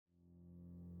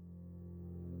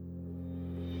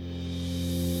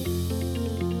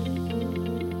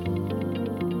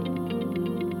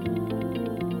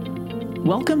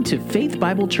Welcome to Faith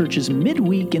Bible Church's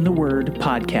Midweek in the Word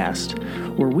podcast,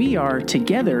 where we are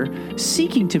together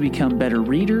seeking to become better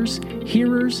readers,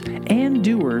 hearers, and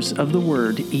doers of the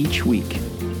Word each week.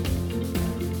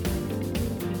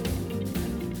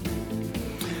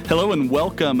 Hello and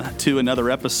welcome to another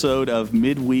episode of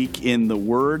Midweek in the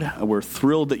Word. We're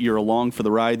thrilled that you're along for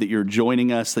the ride, that you're joining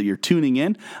us, that you're tuning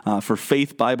in for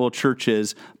Faith Bible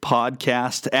Church's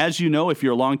podcast. As you know, if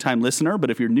you're a longtime listener, but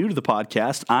if you're new to the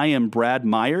podcast, I am Brad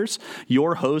Myers,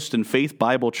 your host and Faith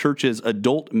Bible Church's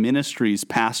adult ministries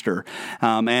pastor.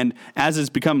 And as has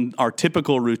become our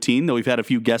typical routine, though we've had a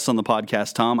few guests on the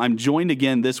podcast, Tom, I'm joined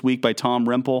again this week by Tom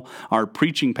Rempel, our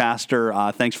preaching pastor.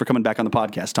 Thanks for coming back on the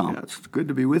podcast, Tom. Yeah, it's good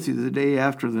to be with you the day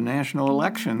after the national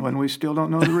election when we still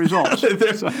don't know the results.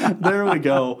 There we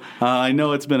go. I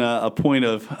know it's been a point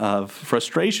of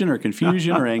frustration or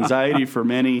confusion or anxiety for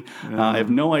many. I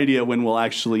have no idea when we'll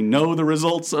actually know the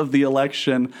results of the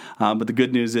election, but the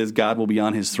good news is God will be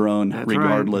on his throne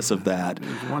regardless of that.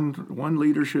 There's one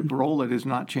leadership role that is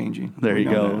not changing. There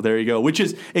you go, which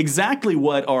is exactly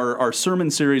what our sermon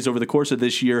series over the course of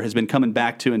this year has been coming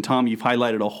back to. And Tom, you've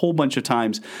highlighted a whole bunch of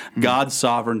times God's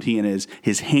sovereignty and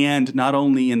his hand not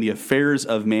only in the affairs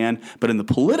of man, but in the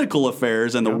political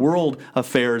affairs and the world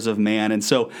affairs of man. And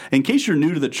so in case you're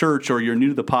new to the church or you're new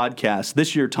to the podcast,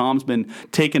 this year Tom's been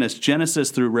taking us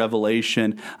Genesis through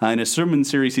Revelation. In a sermon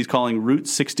series he's calling Route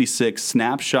 66,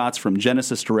 Snapshots from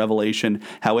Genesis to Revelation,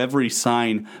 How Every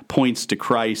Sign Points to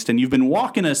Christ. And you've been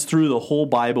walking us through the whole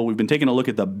Bible. We've been taking a look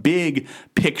at the big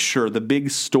picture, the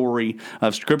big story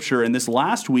of Scripture. And this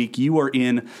last week you are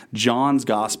in John's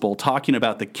Gospel talking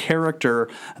about the character,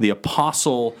 the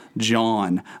Apostle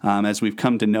John, as we've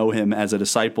come to know him as a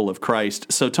disciple of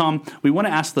Christ. So, Tom, we want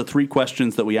to ask the three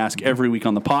questions that we ask every week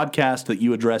on the podcast that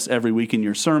you address every week in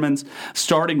your sermons,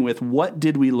 starting with, what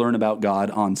did we learn about God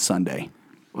on Sunday?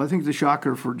 Well, I think the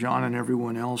shocker for John and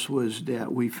everyone else was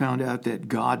that we found out that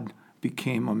God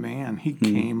became a man. He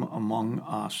came among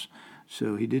us.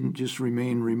 So he didn't just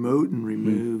remain remote and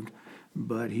removed,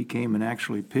 but he came and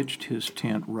actually pitched his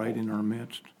tent right in our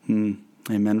midst.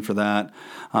 Amen for that.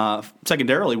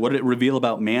 Secondarily, what did it reveal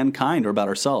about mankind or about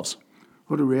ourselves?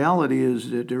 Well, the reality is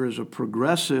that there is a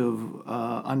progressive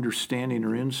understanding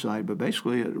or insight, but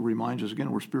basically it reminds us,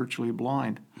 again, we're spiritually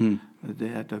blind,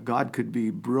 that God could be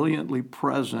brilliantly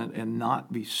present and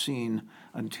not be seen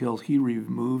until he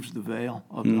removes the veil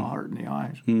of the heart and the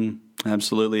eyes.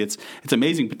 Absolutely. It's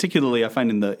amazing, particularly I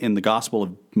find in the Gospel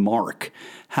of Mark,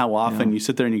 how often you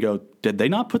sit there and you go, did they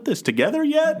not put this together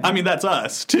yet? I mean, that's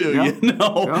us too, you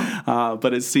know.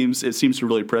 But it seems to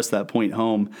really press that point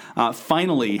home.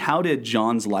 Finally, how did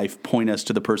John's life point us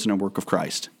to the person and work of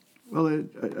Christ? Well,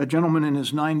 a gentleman in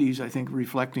his 90s, I think,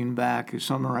 reflecting back, has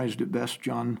summarized it best,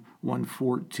 John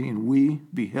 1:14. We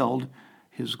beheld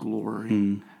his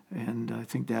glory. And I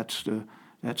think that's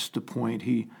the point.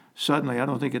 He suddenly, I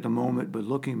don't think at the moment, but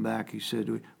looking back, he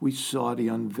said, we saw the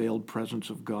unveiled presence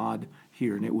of God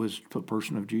here, and it was the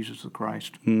person of Jesus the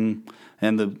Christ.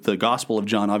 And the Gospel of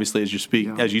John, obviously, as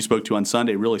you spoke to on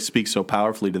Sunday, really speaks so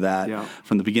powerfully to that.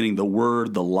 From the beginning, the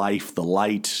Word, the life, the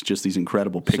light, just these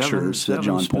incredible pictures that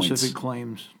John points. Seven specific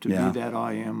claims to be that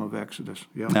I am of Exodus.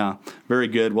 Yeah, very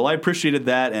good. Well, I appreciated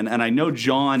that, and I know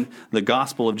John, the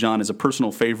Gospel of John, is a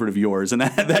personal favorite of yours, and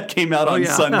that came out on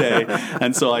Sunday,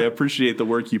 and so I appreciate the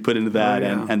work you put into that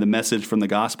and the message from the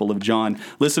Gospel of John.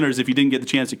 Listeners, if you didn't get the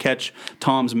chance to catch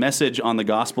Tom's message on the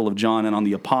Gospel of John and on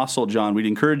the Apostle John, we'd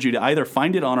encourage you to either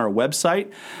find it on our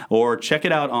website or check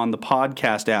it out on the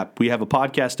podcast app. We have a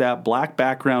podcast app, black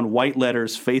background, white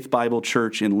letters, Faith Bible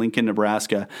Church in Lincoln,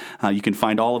 Nebraska. You can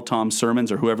find all of Tom's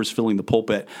sermons or whoever's filling the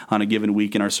pulpit on a given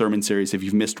week in our sermon series if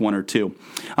you've missed one or two.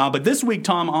 But this week,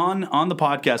 Tom, on the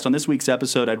podcast, on this week's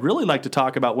episode, I'd really like to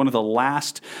talk about one of the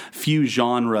last few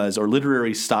genres or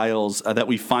literary styles that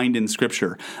we find in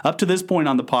Scripture. Up to this point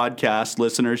on the podcast,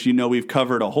 listeners, you know we've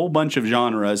covered a whole bunch of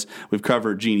genres. We've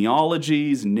covered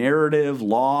genealogies, narrative,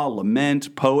 law,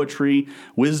 lament, poetry,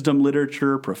 wisdom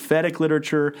literature, prophetic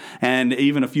literature, and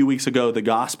even a few weeks ago, the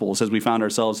Gospels, as we found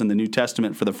ourselves in the New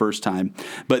Testament for the first time.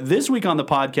 But this week on the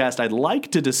podcast, I'd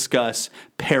like to discuss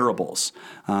parables.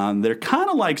 They're kind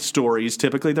of like stories,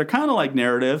 typically. They're kind of like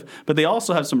narrative, but they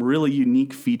also have some really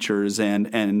unique features,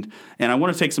 and I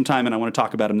want to take some time and I want to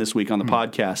talk about them this week on the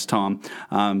podcast,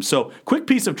 Tom. So quick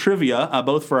piece of trivia,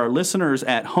 both for our listeners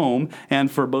at home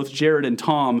and for both Jared and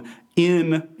Tom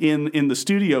in the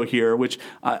studio here, which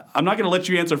I'm not going to let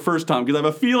you answer first, Tom, because I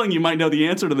have a feeling you might know the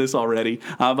answer to this already.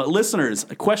 But listeners,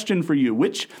 a question for you.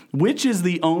 Which is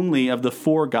the only of the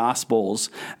four Gospels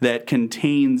that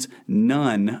contains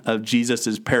none of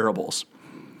Jesus' parables?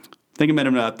 Think a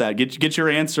minute about that. Get your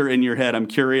answer in your head. I'm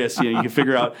curious. You can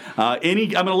figure out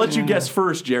any. I'm going to let you guess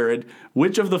first, Jared.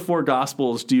 Which of the 4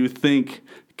 Gospels do you think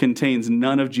contains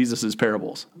none of Jesus'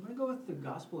 parables? I'm going to go with the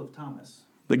Gospel of Thomas.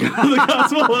 The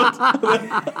Gospel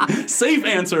of safe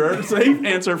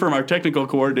answer from our technical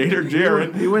coordinator,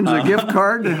 Jared. He wins a gift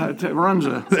card to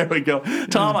Runza. There we go.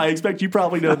 Tom, I expect you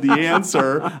probably know the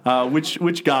answer.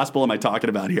 Which Gospel am I talking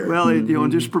about here? Well,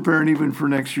 just preparing even for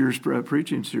next year's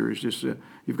preaching series.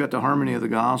 You've got the harmony of the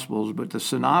Gospels, but the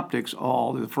synoptics,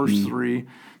 the first 3,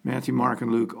 Matthew, Mark, and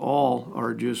Luke, all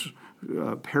are just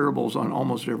parables on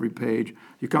almost every page.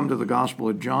 You come to the Gospel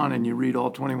of John and you read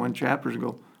all 21 chapters and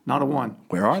go, not a one.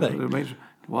 Where are they?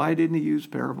 Why didn't he use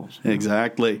parables?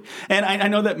 Exactly. And I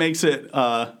know that makes it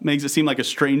seem like a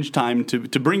strange time to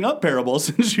bring up parables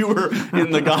since you were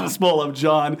in the Gospel of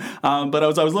John. But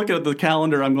as I was looking at the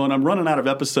calendar, I'm running out of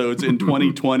episodes in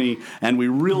 2020, and we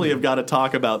really have got to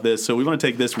talk about this. So we want to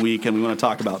take this week and we want to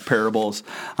talk about parables.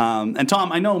 And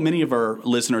Tom, I know many of our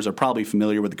listeners are probably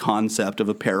familiar with the concept of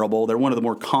a parable. They're one of the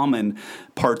more common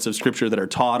parts of Scripture that are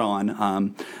taught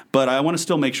on. But I want to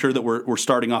still make sure that we're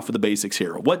starting off with the basics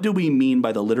here. What do we mean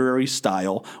by the literary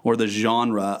style or the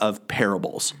genre of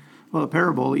parables? Well, a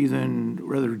parable,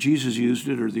 whether Jesus used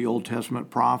it or the Old Testament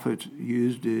prophets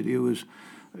used it, it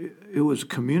was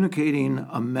communicating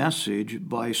a message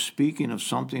by speaking of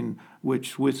something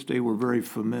with they were very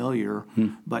familiar,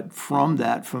 but from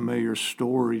that familiar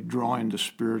story, drawing the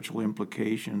spiritual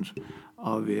implications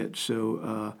of it.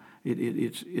 So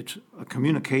it's a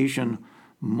communication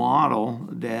model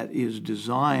that is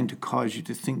designed to cause you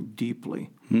to think deeply,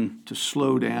 to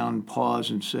slow down, pause,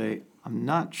 and say, I'm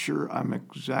not sure I'm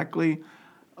exactly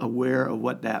aware of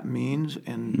what that means,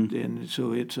 and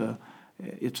so it's a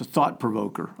thought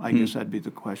provoker. I guess that'd be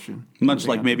the question. Much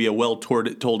like maybe a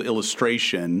well-told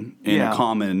illustration in a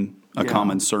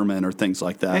common sermon or things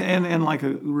like that. And like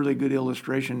a really good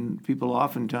illustration, people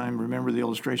oftentimes remember the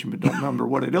illustration but don't remember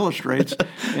what it illustrates,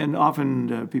 and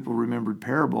often people remembered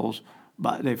parables,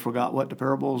 but they forgot what the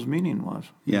parable's meaning was.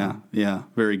 Yeah,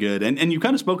 very good. And you've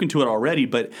kind of spoken to it already,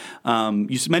 but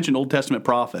you mentioned Old Testament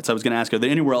prophets. I was going to ask, are there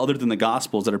anywhere other than the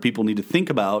Gospels that people need to think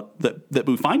about that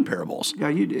we find parables? Yeah,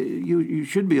 you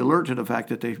should be alert to the fact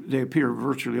that they appear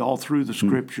virtually all through the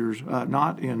Scriptures,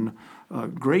 not in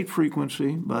great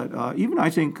frequency, but even I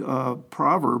think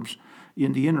Proverbs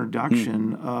in the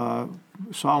introduction,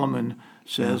 Solomon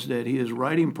says that he is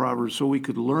writing Proverbs so we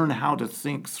could learn how to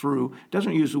think through.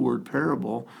 Doesn't use the word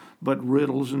parable, but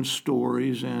riddles and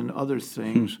stories and other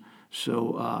things.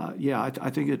 So, I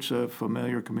think it's a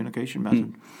familiar communication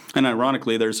method. And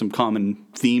ironically, there's some common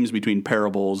themes between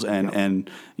parables and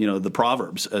the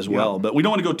Proverbs as well. But we don't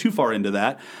want to go too far into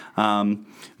that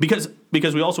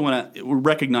because we also want to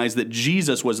recognize that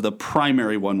Jesus was the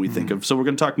primary one we think of. So we're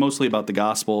going to talk mostly about the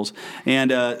Gospels.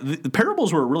 And the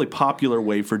parables were a really popular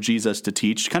way for Jesus to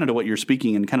teach, kind of to what you're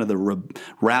speaking in, kind of the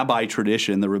rabbi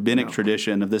tradition, the rabbinic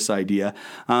tradition of this idea.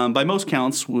 By most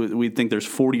counts, we think there's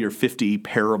 40 or 50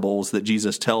 parables that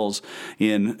Jesus tells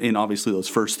in obviously those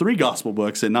first 3 gospel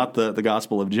books and not the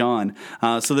Gospel of John.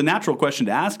 So the natural question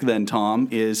to ask then, Tom,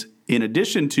 is in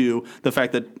addition to the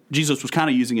fact that Jesus was kind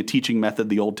of using a teaching method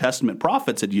the Old Testament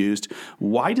prophets had used,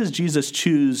 why does Jesus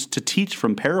choose to teach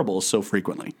from parables so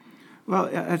frequently? Well,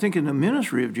 I think in the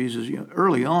ministry of Jesus,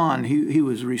 early on, he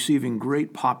was receiving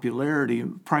great popularity,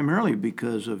 primarily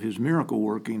because of his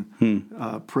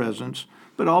miracle-working presence,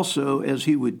 but also as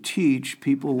he would teach,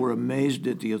 people were amazed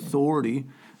at the authority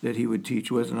that he would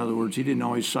teach with. In other words, he didn't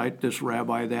always cite this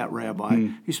rabbi, that rabbi.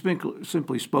 He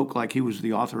simply spoke like he was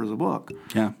the author of the book.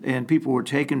 Yeah. And people were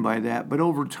taken by that. But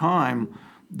over time,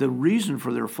 the reason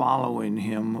for their following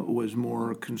him was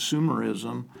more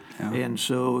consumerism. Yeah. And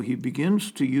so he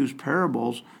begins to use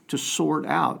parables to sort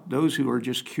out those who are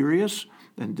just curious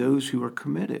and those who are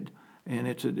committed. And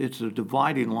it's a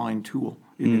dividing line tool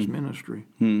in his ministry.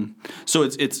 So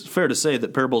it's fair to say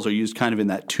that parables are used kind of in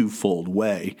that twofold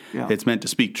way. Yeah. It's meant to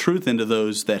speak truth into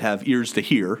those that have ears to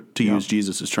hear, to use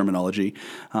Jesus' terminology,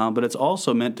 but it's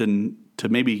also meant to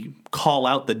maybe call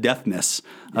out the deafness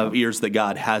of ears that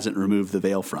God hasn't removed the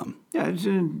veil from. Yeah, it's,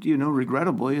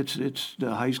 regrettably, it's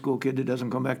the high school kid that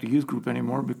doesn't come back to youth group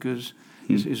anymore because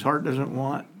his heart doesn't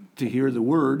want to hear the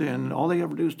word, and all they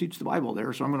ever do is teach the Bible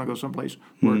there, so I'm going to go someplace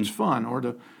where it's fun. Or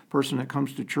the person that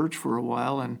comes to church for a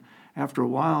while, and after a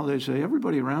while they say,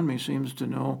 everybody around me seems to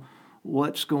know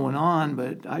what's going on,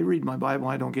 but I read my Bible,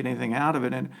 I don't get anything out of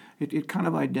it, and it kind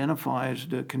of identifies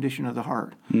the condition of the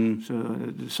heart. So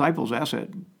the disciples asked that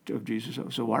of Jesus,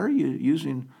 so why are you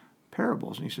using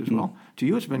parables? And he says, well, to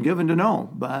you it's been given to know,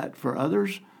 but for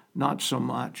others, not so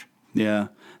much. Yeah.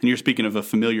 And you're speaking of a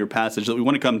familiar passage that we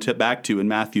want to come back to in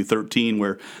Matthew 13,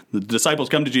 where the disciples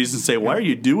come to Jesus and say, why are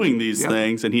you doing these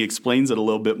things? And he explains it a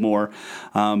little bit more.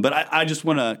 But I just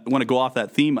want to go off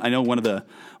that theme. I know one of the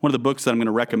books that I'm going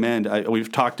to recommend,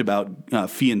 we've talked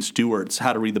about Fee and Stewart's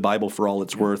How to Read the Bible for All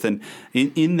It's Worth. And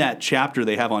in that chapter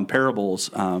they have on parables,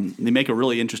 they make a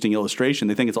really interesting illustration.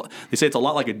 They say it's a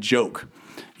lot like a joke.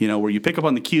 Where you pick up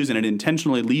on the cues and it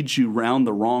intentionally leads you round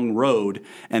the wrong road,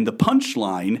 and the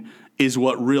punchline is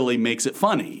what really makes it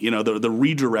funny, the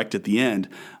redirect at the end.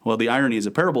 Well, the irony is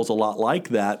a parable is a lot like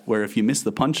that, where if you miss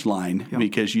the punchline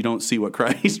because you don't see what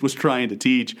Christ was trying to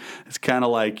teach, it's kind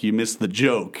of like you miss the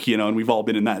joke, and we've all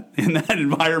been in that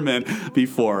environment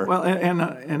before. Well,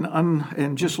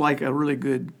 and just like a really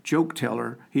good joke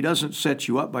teller, he doesn't set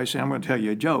you up by saying, I'm going to tell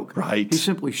you a joke. Right. He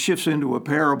simply shifts into a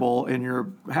parable, and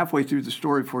you're halfway through the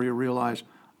story before you realize,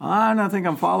 I don't think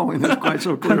I'm following this quite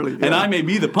so clearly. And I may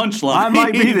be the punchline. I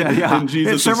might be that, yeah. In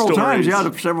Jesus' several stories.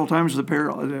 times, several times the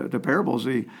parables,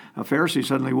 a Pharisee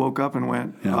suddenly woke up and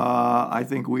went, I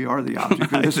think we are the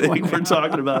object of this I think we're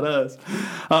talking about us.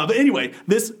 But anyway,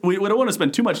 we don't want to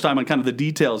spend too much time on kind of the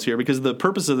details here, because the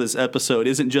purpose of this episode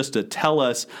isn't just to tell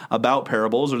us about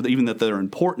parables or even that they're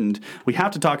important. We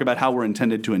have to talk about how we're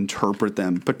intended to interpret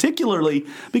them, particularly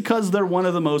because they're one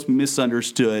of the most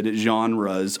misunderstood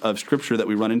genres of Scripture that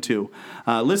we run into.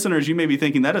 Listeners, you may be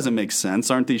thinking, that doesn't make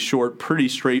sense. Aren't these short, pretty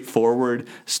straightforward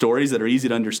stories that are easy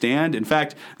to understand? In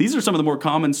fact, these are some of the more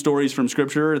common stories from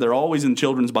Scripture. They're always in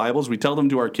children's Bibles. We tell them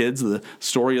to our kids. The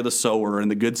story of the sower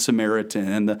and the Good Samaritan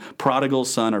and the prodigal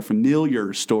son are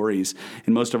familiar stories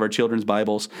in most of our children's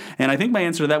Bibles. And I think my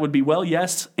answer to that would be, well,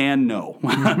 yes and no.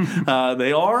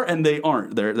 They are and they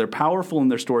aren't. They're powerful in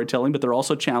their storytelling, but they're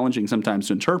also challenging sometimes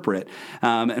to interpret.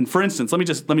 And for instance, let me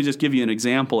just give you an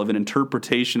example of an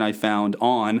interpretation I found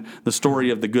on the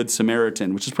story of the Good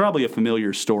Samaritan, which is probably a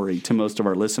familiar story to most of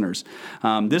our listeners.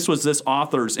 This was this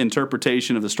author's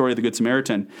interpretation of the story of the Good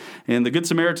Samaritan. And the Good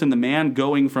Samaritan, the man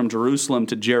going from Jerusalem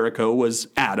to Jericho, was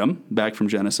Adam, back from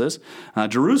Genesis.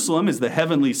 Jerusalem is the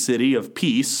heavenly city of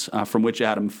peace from which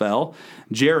Adam fell.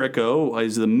 Jericho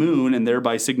is the moon and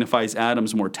thereby signifies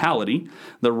Adam's mortality.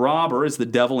 The robber is the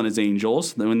devil and his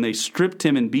angels. When they stripped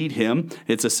him and beat him,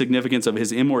 it's a significance of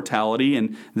his immortality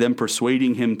and them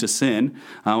persuading him to sin.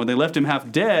 When they left him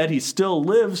half dead, he still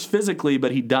lives physically,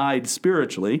 but he died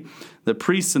spiritually. The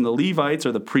priests and the Levites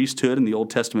are the priesthood in the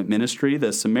Old Testament ministry.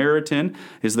 The Samaritan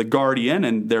is the guardian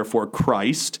and therefore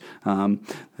Christ.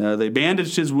 They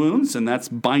bandaged his wounds, and that's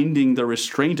binding the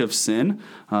restraint of sin.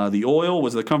 The oil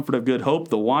was the comfort of good hope.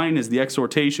 The wine is the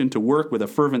exhortation to work with a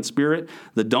fervent spirit.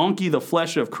 The donkey, the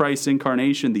flesh of Christ's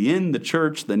incarnation. The inn, the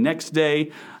church. The next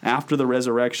day after the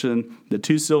resurrection. The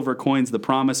 2 silver coins, the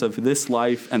promise of this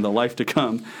life and the life to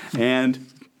come. And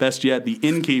best yet, the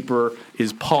innkeeper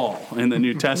is Paul in the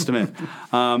New Testament.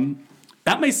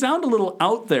 That may sound a little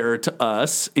out there to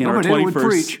us in our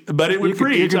 21st, but it would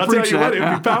preach. I'll tell you what, it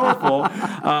would be powerful.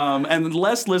 And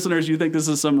unless, listeners, you think this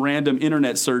is some random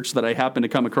internet search that I happen to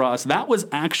come across, that was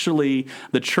actually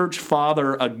the church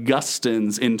father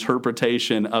Augustine's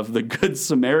interpretation of the Good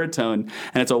Samaritan,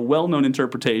 and it's a well-known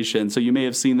interpretation, so you may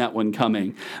have seen that one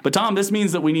coming. But Tom, this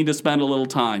means that we need to spend a little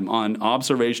time on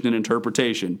observation and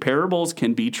interpretation. Parables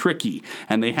can be tricky,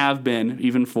 and they have been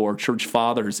even for church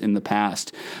fathers in the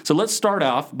past. So let's start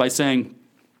off by saying,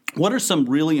 what are some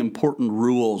really important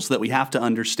rules that we have to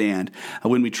understand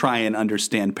when we try and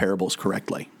understand parables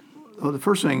correctly? Well, the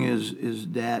first thing is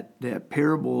that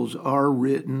parables are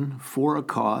written for a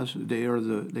cause. They are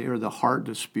the heart,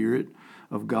 the spirit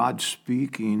of God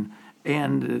speaking,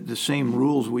 and the same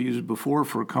rules we used before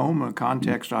for coma,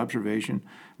 context, observation,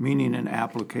 meaning and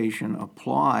application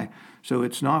apply. So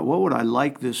it's not, what would I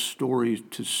like this story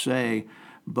to say?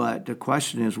 But the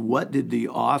question is, what did the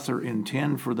author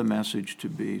intend for the message to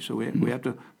be? So we have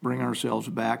to bring ourselves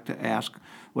back to ask,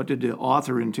 what did the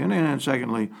author intend? And then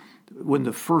secondly, when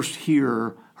the first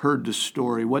hearer heard the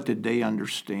story, what did they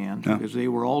understand? Yeah. Because they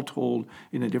were all told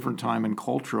in a different time and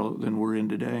culture than we're in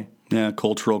today. Yeah,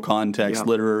 cultural context,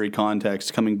 literary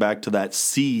context, coming back to that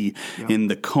C in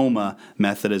the coma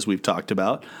method as we've talked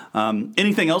about.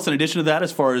 Anything else in addition to that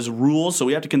as far as rules? So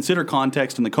we have to consider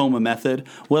context in the coma method.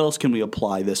 What else can we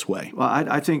apply this way? Well,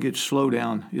 I think it's slow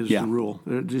down is the rule.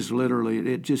 It just literally,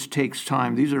 it just takes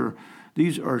time.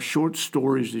 These are short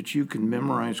stories that you can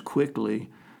memorize quickly,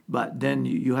 but then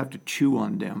you have to chew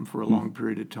on them for a long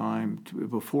period of time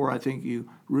before I think you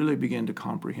really begin to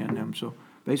comprehend them. So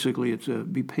basically, it's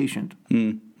be patient.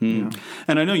 Mm-hmm. Yeah.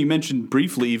 And I know you mentioned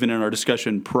briefly, even in our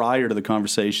discussion prior to the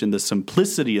conversation, the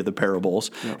simplicity of the parables,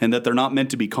 and that they're not meant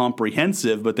to be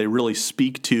comprehensive, but they really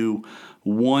speak to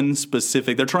one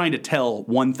specific. They're trying to tell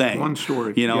one thing, one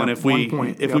story, and if we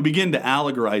begin to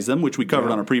allegorize them, which we covered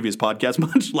on a previous podcast,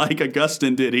 much like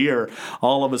Augustine did here,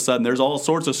 all of a sudden there's all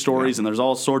sorts of stories and there's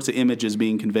all sorts of images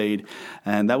being conveyed,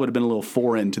 and that would have been a little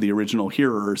foreign to the original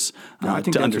hearers I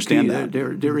think to understand that.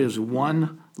 There is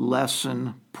one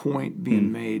lesson point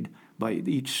being made by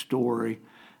each story,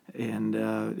 and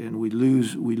we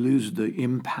lose the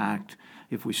impact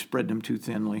if we spread them too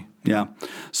thinly. Yeah.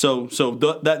 So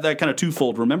that kind of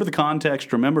twofold. Remember the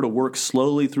context. Remember to work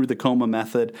slowly through the coma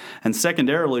method. And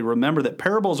secondarily, remember that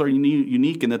parables are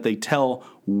unique in that they tell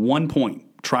one point.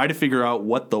 Try to figure out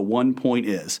what the one point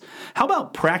is. How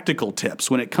about practical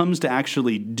tips when it comes to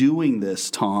actually doing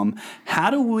this, Tom?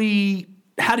 How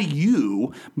do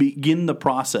you begin the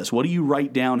process? What do you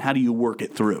write down? How do you work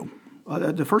it through?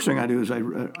 The first thing I do is I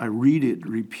read it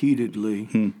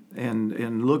repeatedly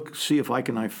and see if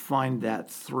I find that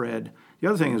thread. The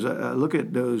other thing is I look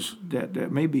at those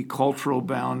that may be cultural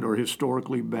bound or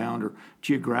historically bound or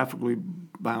geographically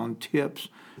bound tips,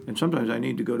 and sometimes I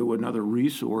need to go to another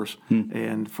resource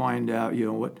and find out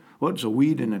what's a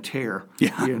weed and a tear.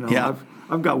 Yeah.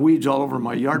 I've got weeds all over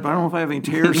my yard, but I don't know if I have any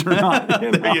tears or not.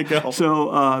 There you go.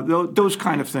 So those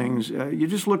kind of things, you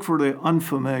just look for the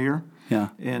unfamiliar. Yeah.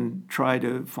 And try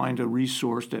to find a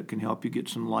resource that can help you get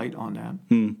some light on that.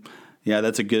 Yeah,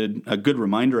 that's a good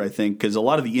reminder, I think, because a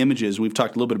lot of the images, we've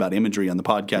talked a little bit about imagery on the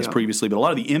podcast previously, but a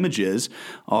lot of the images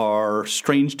are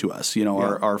strange to us,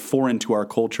 are foreign to our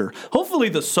culture. Hopefully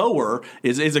the sower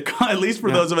is at least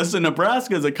for those of us in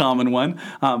Nebraska, is a common one,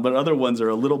 but other ones are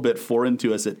a little bit foreign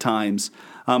to us at times.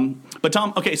 But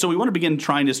Tom, okay, so we want to begin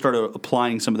trying to start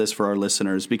applying some of this for our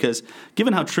listeners, because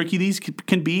given how tricky these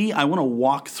can be, I want to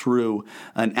walk through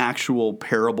an actual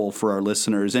parable for our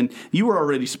listeners. And you were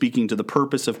already speaking to the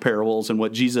purpose of parables and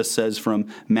what Jesus says from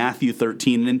Matthew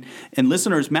 13. And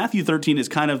listeners, Matthew 13 is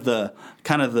kind of the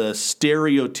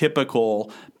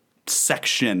stereotypical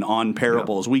section on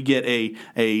parables. We get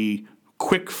a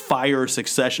quick fire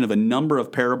succession of a number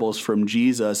of parables from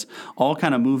Jesus, all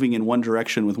kind of moving in one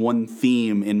direction with one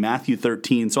theme in Matthew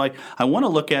 13. So I want to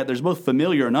look at, there's both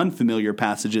familiar and unfamiliar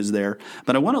passages there,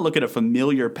 but I want to look at a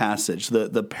familiar passage,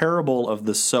 the parable of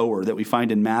the sower that we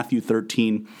find in Matthew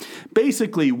 13,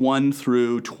 basically 1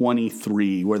 through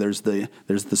 23, where there's the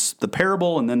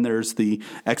parable and then there's the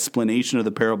explanation of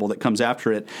the parable that comes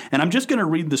after it. And I'm just going to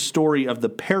read the story of the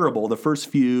parable, the first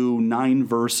few 9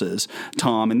 verses,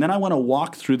 Tom, and then I want to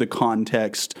walk through the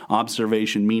context,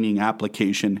 observation, meaning,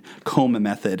 application, coma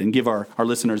method, and give our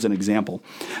listeners an example.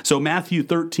 So Matthew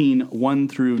 13, 1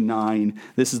 through 9,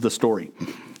 this is the story.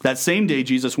 That same day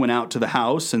Jesus went out to the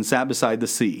house and sat beside the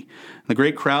sea. The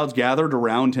great crowds gathered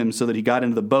around him so that he got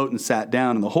into the boat and sat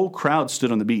down, and the whole crowd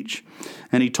stood on the beach.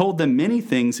 And he told them many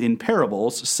things in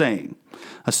parables, saying,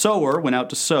 A sower went out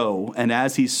to sow, and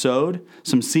as he sowed,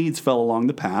 some seeds fell along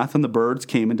the path, and the birds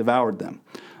came and devoured them.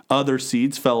 Other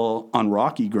seeds fell on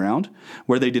rocky ground,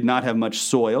 where they did not have much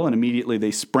soil, and immediately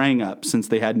they sprang up, since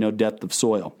they had no depth of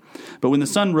soil. But when the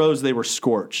sun rose, they were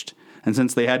scorched, and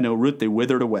since they had no root, they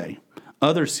withered away.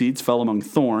 Other seeds fell among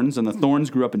thorns, and the thorns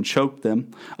grew up and choked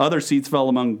them. Other seeds fell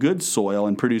among good soil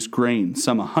and produced grain,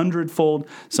 some 100-fold,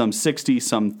 some 60,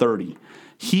 some 30.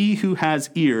 He who has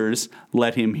ears,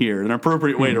 let him hear. An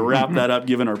appropriate way to wrap that up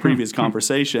given our previous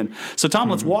conversation. So,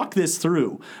 Tom, let's walk this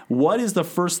through. What is the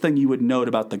first thing you would note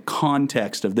about the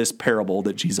context of this parable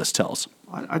that Jesus tells?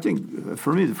 I think,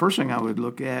 for me, the first thing I would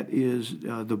look at is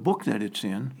the book that it's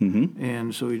in.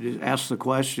 And so you just ask the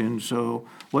question, so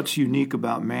what's unique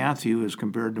about Matthew as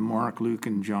compared to Mark, Luke,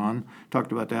 and John?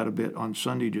 Talked about that a bit on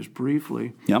Sunday just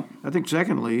briefly. Yep. I think,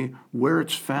 secondly, where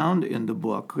it's found in the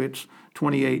book. It's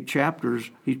 28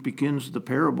 chapters. He begins the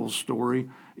parable story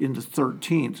in the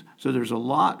 13th. So there's a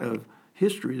lot of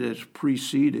history that's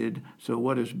preceded, so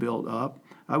what is built up.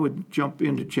 I would jump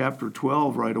into chapter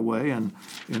 12 right away and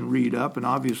read up, and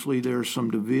obviously there's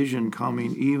some division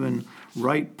coming even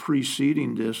right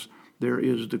preceding this. There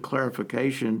is the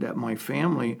clarification that my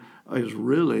family is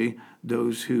really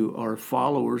those who are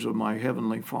followers of my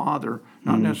heavenly Father,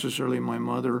 not necessarily my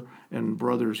mother and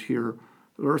brothers here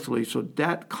earthly. So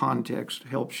that context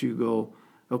helps you go,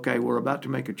 okay, we're about to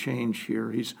make a change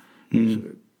here. He's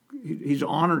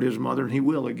honored his mother, and he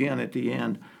will again at the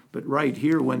end. But right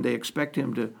here, when they expect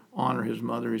him to honor his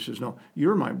mother, he says, no,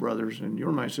 you're my brothers and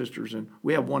you're my sisters, and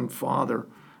we have one Father.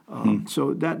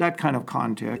 So that kind of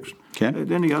context. Okay.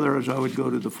 Then the other is I would go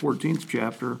to the 14th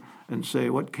chapter and say,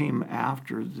 what came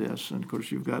after this? And, of course,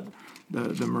 you've got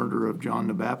the murder of John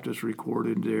the Baptist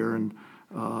recorded there, and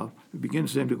it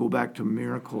begins then to go back to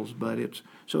miracles. But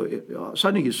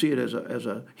suddenly you see it as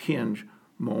a hinge.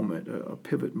 moment, a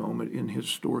pivot moment in his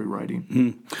story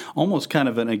writing. Almost kind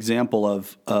of an example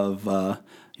of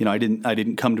I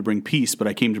didn't come to bring peace, but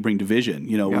I came to bring division.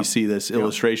 We see this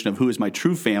illustration of who is my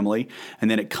true family, and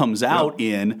then it comes out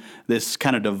in this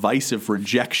kind of divisive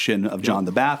rejection of John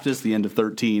the Baptist, the end of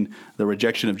 13, the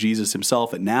rejection of Jesus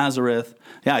himself at Nazareth.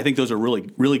 Yeah, I think those are really,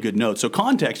 really good notes. So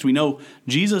context, we know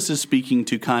Jesus is speaking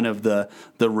to kind of the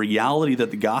reality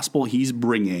that the gospel he's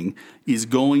bringing is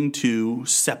going to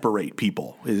separate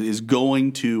people, is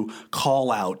going to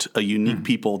call out a unique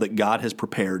people that God has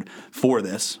prepared for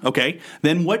this. Okay,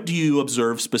 then what do you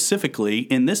observe specifically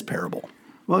in this parable?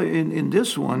 Well, in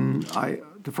this one,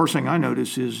 the first thing I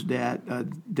notice is that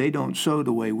they don't sow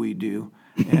the way we do.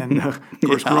 And, of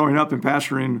course, growing up and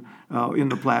pastoring in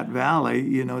the Platte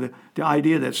Valley, the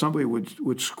idea that somebody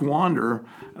would squander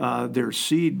their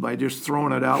seed by just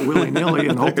throwing it out willy-nilly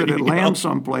and hope that it lands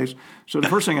someplace. So the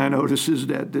first thing I notice is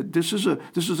that this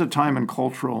is a time and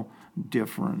cultural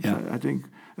difference. Yeah. I think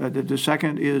the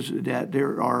second is that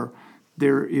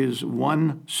there is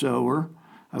one sower.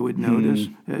 I would notice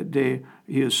that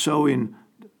he is sowing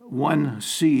one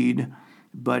seed,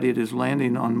 but it is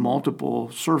landing on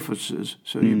multiple surfaces.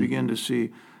 So you begin to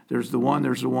see there's the one,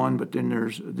 but then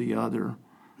there's the other.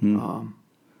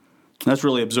 That's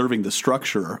really observing the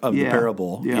structure of the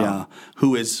parable. Yeah.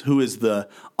 Who is the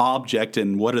object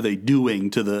and what are they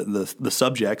doing to the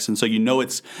subjects? And so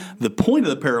it's the point of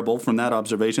the parable from that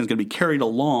observation is going to be carried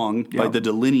along by the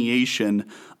delineation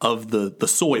of the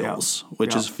soils,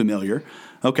 which is familiar.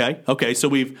 Okay. So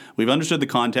we've understood the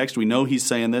context. We know he's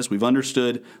saying this. We've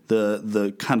understood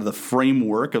the kind of the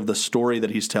framework of the story that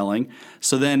he's telling.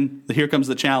 So then here comes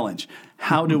the challenge.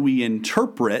 How do we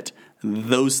interpret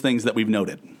those things that we've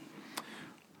noted?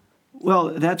 Well,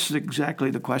 that's exactly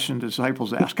the question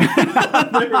disciples ask.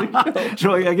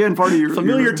 So again, part of your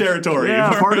familiar territory.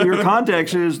 Yeah, part of your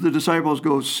context is the disciples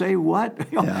go, "Say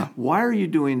what? Why are you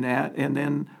doing that?" And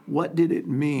then, what did it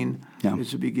mean?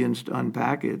 As it begins to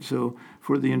unpack it. So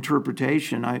for the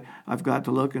interpretation, I've got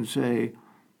to look and say,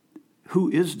 who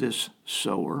is this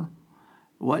sower?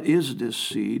 What is this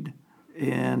seed?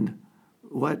 And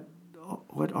what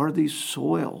are these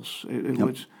soils?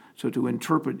 So to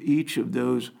interpret each of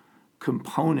those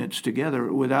components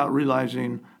together without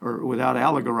realizing or without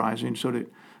allegorizing, so that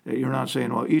you're not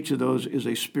saying, well, each of those is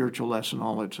a spiritual lesson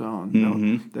all its own.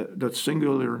 The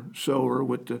singular sower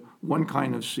with the one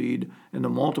kind of seed and the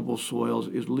multiple soils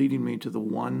is leading me to the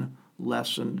one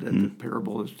lesson that the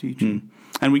parable is teaching.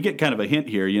 And we get kind of a hint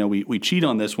here. We cheat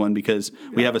on this one because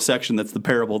we have a section that's the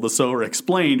parable of the sower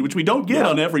explained, which we don't get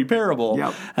on every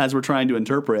parable as we're trying to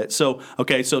interpret. So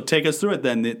take us through it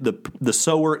then. The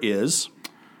sower is...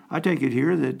 I take it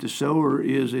here that the sower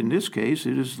is, in this case,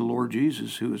 it is the Lord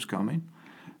Jesus who is coming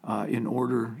in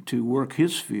order to work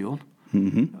his field.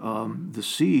 The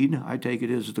seed, I take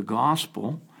it, is the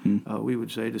gospel. We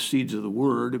would say the seeds of the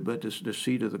word, but the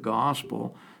seed of the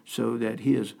gospel, so that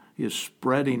he is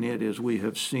spreading it, as we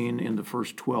have seen in the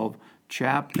first 12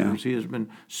 chapters. He has been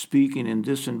speaking in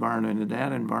this environment and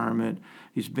that environment.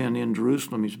 He's been in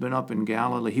Jerusalem. He's been up in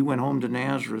Galilee. He went home to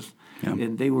Nazareth,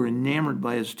 and they were enamored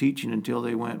by his teaching until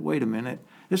they went, wait a minute,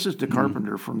 this is the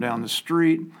carpenter from down the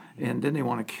street, and then they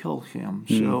want to kill him.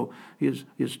 So he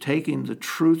is taking the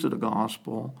truth of the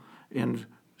gospel and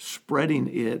spreading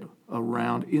it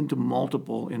around into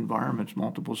multiple environments,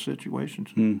 multiple situations.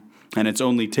 And it's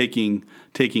only taking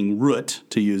root,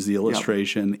 to use the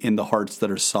illustration, in the hearts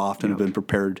that are soft and have been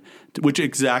prepared, which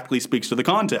exactly speaks to the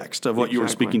context of what you were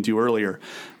speaking to earlier.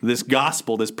 This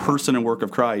gospel, this person and work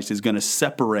of Christ is going to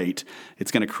separate.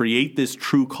 It's going to create this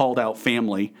true called out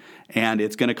family, and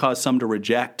it's going to cause some to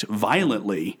reject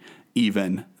violently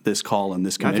even this call and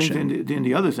this commission. I think then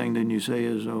the other thing then you say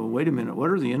is, oh, wait a minute, what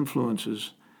are the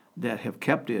influences that have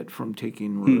kept it from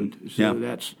taking root? So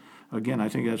that's, again, I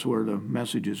think that's where the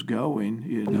message is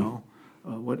going,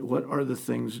 What are the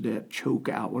things that choke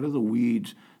out? What are the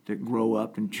weeds that grow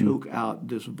up and choke out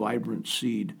this vibrant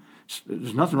seed?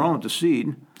 There's nothing wrong with the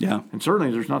seed. And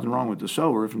certainly there's nothing wrong with the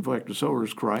sower, if in fact the sower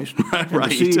is Christ. And the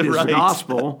seed is the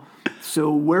gospel.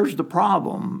 So where's the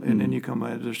problem? And then you come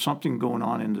back, there's something going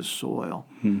on in the soil.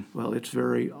 Well,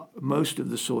 most of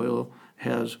the soil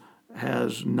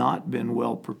has not been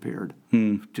well prepared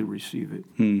to receive it.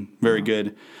 Very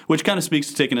good. Which kind of speaks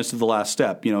to taking us to the last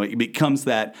step. It becomes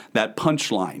that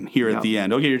punchline here at the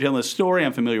end. Okay, you're telling a story.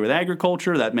 I'm familiar with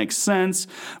agriculture. That makes sense.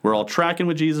 We're all tracking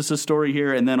with Jesus' story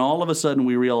here. And then all of a sudden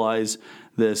we realize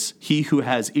this, he who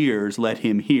has ears, let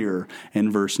him hear, in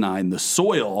verse 9. The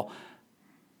soil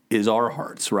is our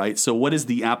hearts, right? So what is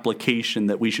the application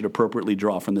that we should appropriately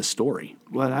draw from this story?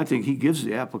 Well, I think he gives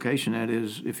the application, that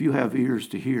is, if you have ears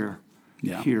to hear,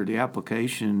 here. The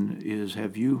application is,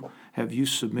 have you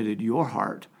submitted your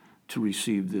heart to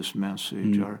receive this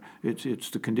message? Or it's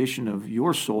the condition of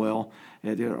your soil,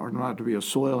 or not to be a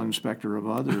soil inspector of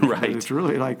others. Right. But it's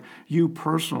really like you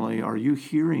personally, are you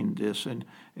hearing this? And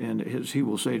as he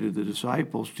will say to the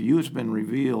disciples, to you it's been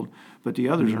revealed, but the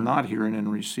others are not hearing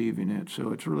and receiving it.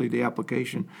 So it's really, the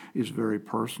application is very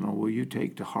personal. Will you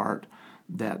take to heart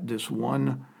that this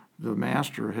one, the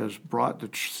Master has brought the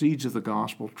seeds of the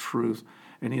gospel truth,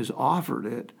 and he has offered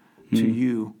it to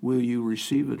you? Will you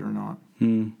receive it or not?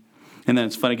 And then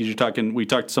it's funny because we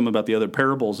talked some about the other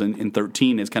parables in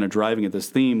 13 is kind of driving at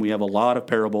this theme. We have a lot of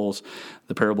parables,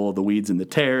 the parable of the weeds and the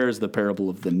tares, the parable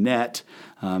of the net,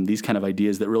 these kind of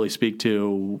ideas that really speak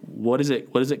to what does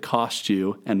it cost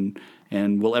you, and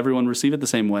will everyone receive it the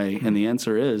same way? And the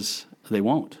answer is they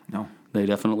won't. No. They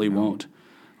definitely won't.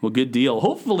 Well, good deal.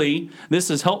 Hopefully, this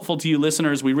is helpful to you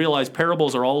listeners. We realize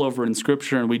parables are all over in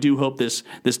Scripture, and we do hope this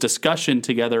discussion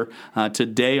together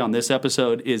today on this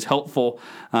episode is helpful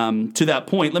to that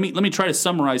point. Let me try to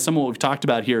summarize some of what we've talked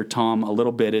about here, Tom, a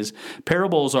little bit. Is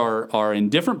parables are in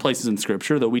different places in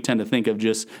Scripture, though we tend to think of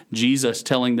just Jesus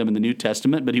telling them in the New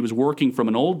Testament, but he was working from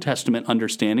an Old Testament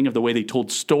understanding of the way they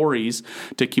told stories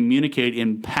to communicate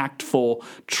impactful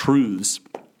truths,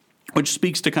 which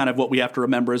speaks to kind of what we have to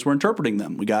remember as we're interpreting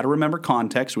them. We got to remember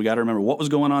context. We got to remember what was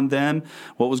going on then,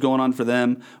 what was going on for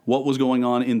them, what was going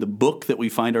on in the book that we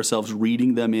find ourselves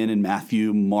reading them in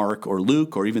Matthew, Mark, or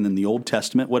Luke, or even in the Old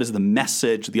Testament. What is the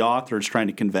message the author is trying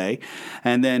to convey?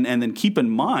 And then keep in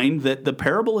mind that the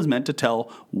parable is meant to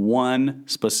tell one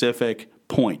specific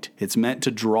point. It's meant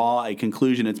to draw a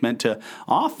conclusion. It's meant to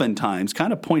oftentimes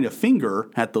kind of point a finger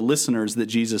at the listeners that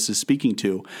Jesus is speaking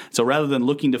to. So rather than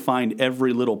looking to find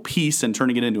every little piece and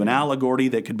turning it into an allegory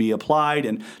that could be applied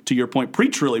and, to your point,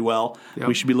 preach really well,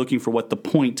 we should be looking for what the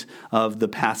point of the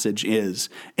passage is.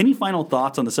 Any final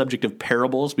thoughts on the subject of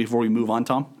parables before we move on,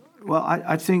 Tom? Well,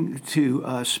 I think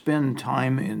to spend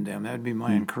time in them, that would be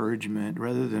my encouragement,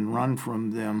 rather than run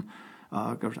from them.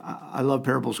 I love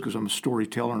parables because I'm a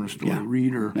storyteller and a story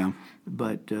reader,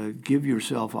 but give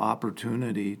yourself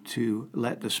opportunity to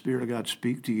let the Spirit of God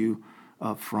speak to you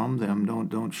from them.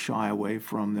 Don't shy away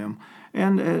from them.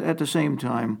 And at the same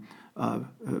time,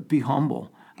 be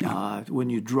humble. When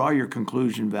you draw your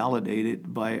conclusion, validate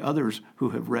it by others who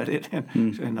have read it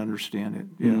and understand it.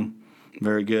 Yeah.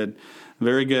 Very good.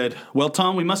 Very good. Well,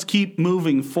 Tom, we must keep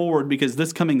moving forward because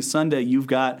this coming Sunday, you've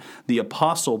got the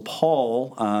Apostle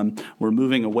Paul. We're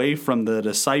moving away from the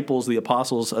disciples, the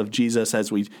apostles of Jesus,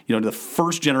 as we, the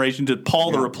first generation to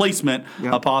Paul, the replacement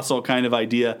apostle kind of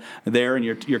idea there. And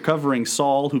you're covering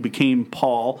Saul, who became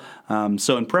Paul.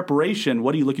 So in preparation,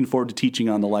 what are you looking forward to teaching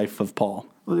on the life of Paul?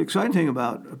 Well, the exciting thing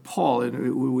about Paul,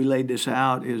 and we laid this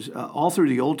out, is all through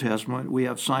the Old Testament, we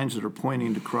have signs that are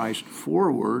pointing to Christ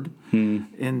forward.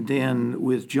 And then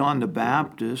with John the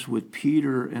Baptist, with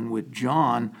Peter, and with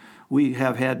John, we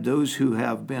have had those who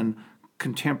have been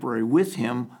contemporary with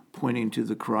him pointing to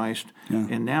the Christ.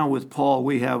 And now with Paul,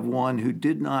 we have one who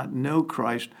did not know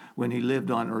Christ when he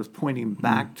lived on earth, pointing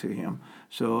back to him.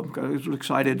 So I'm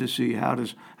excited to see how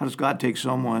does God take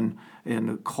someone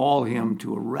and call him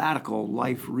to a radical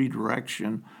life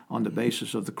redirection on the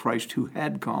basis of the Christ who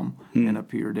had come and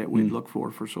appeared that we'd looked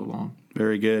for so long.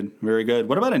 Very good, very good.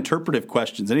 What about interpretive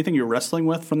questions? Anything you're wrestling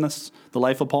with from the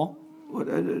life of Paul?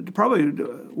 Probably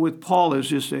with Paul is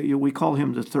just we call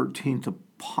him the 13th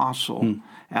apostle.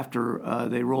 After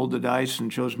they rolled the dice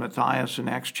and chose Matthias in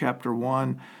Acts chapter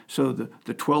 1. So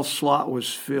the 12th slot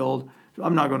was filled.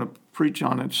 I'm not going to preach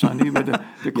on it Sunday, but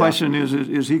the question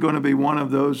is he going to be one of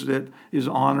those that is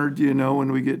honored,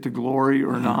 when we get to glory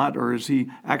or not, or is he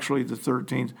actually the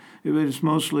 13th? It's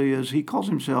mostly as he calls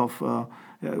himself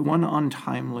one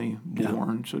untimely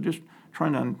born. So just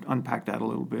trying to unpack that a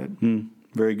little bit.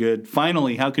 Very good.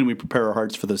 Finally, how can we prepare our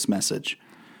hearts for this message?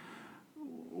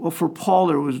 Well, for Paul,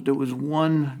 there was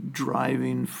one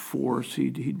driving force. He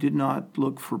did not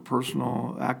look for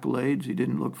personal accolades. He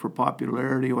didn't look for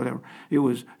popularity or whatever. It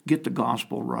was get the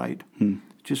gospel right.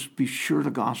 Just be sure the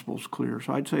gospel's clear.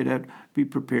 So I'd say that be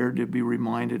prepared to be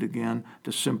reminded again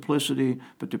the simplicity,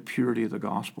 but the purity of the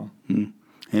gospel.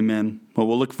 Amen. Well,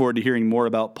 we'll look forward to hearing more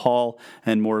about Paul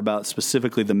and more about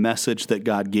specifically the message that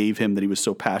God gave him that he was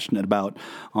so passionate about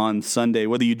on Sunday.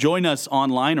 Whether you join us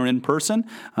online or in person,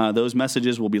 those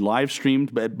messages will be live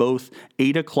streamed at both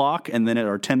 8 o'clock and then at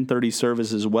our 10:30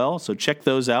 service as well. So check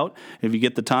those out if you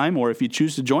get the time, or if you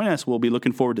choose to join us, we'll be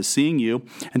looking forward to seeing you.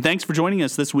 And thanks for joining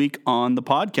us this week on the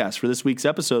podcast for this week's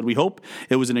episode. We hope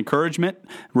it was an encouragement.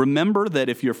 Remember that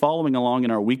if you're following along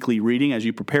in our weekly reading as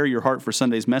you prepare your heart for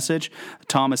Sunday's message,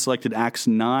 Tom Thomas selected Acts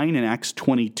 9 and Acts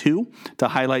 22 to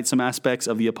highlight some aspects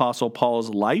of the Apostle Paul's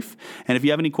life. And if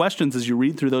you have any questions as you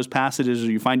read through those passages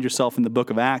or you find yourself in the book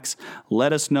of Acts,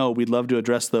 let us know. We'd love to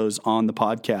address those on the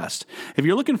podcast. If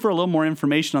you're looking for a little more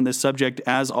information on this subject,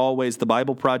 as always, the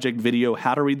Bible Project video,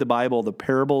 How to Read the Bible, The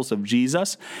Parables of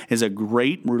Jesus, is a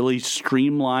great, really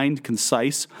streamlined,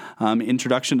 concise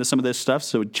introduction to some of this stuff.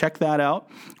 So check that out.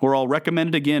 Or I'll recommend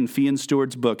it again. Fee and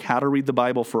Stewart's book, How to Read the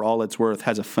Bible for All It's Worth,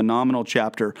 has a phenomenal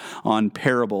chapter on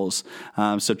parables.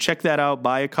 So check that out.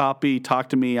 Buy a copy. Talk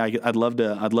to me. I'd love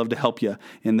to help you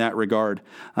in that regard.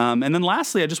 And then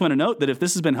lastly, I just want to note that if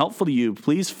this has been helpful to you,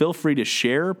 please feel free to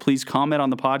share. Please comment on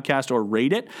the podcast or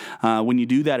rate it. When you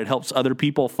do that, it helps other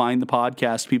people find the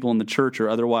podcast, people in the church or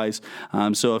otherwise.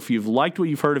 So if you've liked what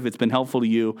you've heard, if it's been helpful to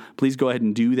you, please go ahead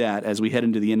and do that as we head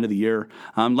into the end of the year.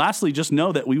 Lastly, just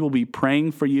know that we will be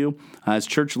praying for you as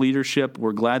church leadership.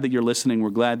 We're glad that you're listening. We're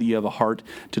glad that you have a heart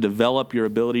to develop your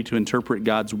ability to interpret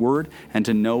God's word and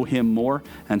to know him more.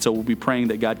 And so we'll be praying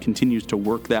that God continues to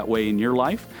work that way in your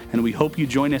life. And we hope you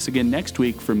join us again next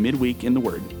week for Midweek in the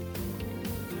Word.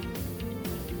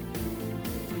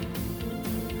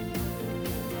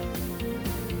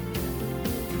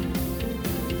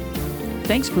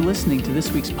 Thanks for listening to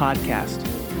this week's podcast.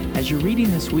 As you're reading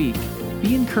this week,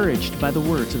 be encouraged by the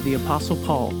words of the Apostle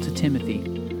Paul to Timothy.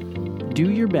 Do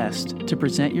your best to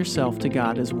present yourself to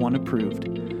God as one approved,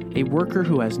 a worker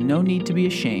who has no need to be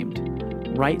ashamed,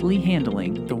 rightly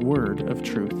handling the word of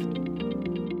truth.